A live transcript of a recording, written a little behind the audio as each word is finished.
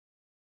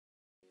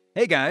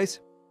Hey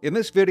guys! In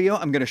this video,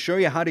 I'm going to show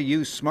you how to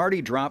use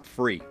SmartyDrop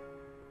free.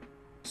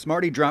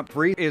 SmartyDrop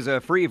free is a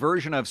free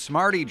version of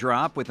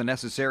SmartyDrop with the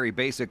necessary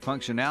basic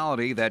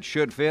functionality that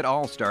should fit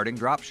all starting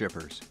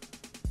dropshippers.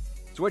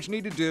 So what you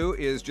need to do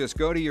is just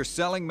go to your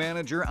selling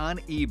manager on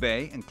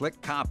eBay and click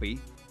Copy.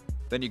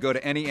 Then you go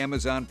to any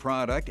Amazon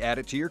product, add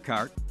it to your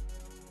cart.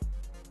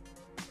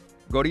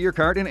 Go to your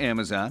cart in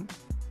Amazon.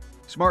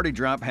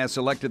 SmartyDrop has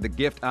selected the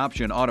gift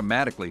option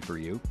automatically for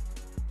you.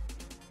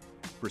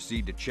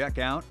 Proceed to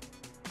checkout.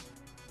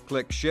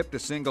 Click Ship to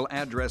Single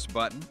Address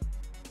button.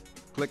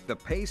 Click the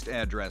Paste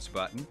Address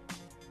button,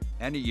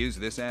 and you use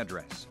this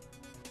address.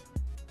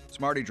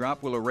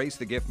 SmartyDrop will erase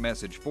the gift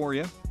message for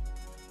you.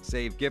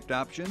 Save gift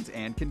options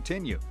and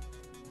continue.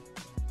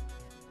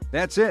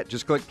 That's it.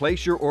 Just click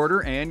Place Your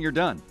Order and you're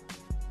done.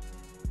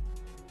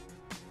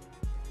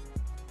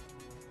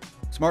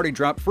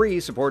 SmartyDrop Free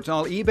supports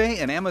all eBay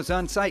and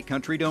Amazon site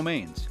country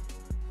domains.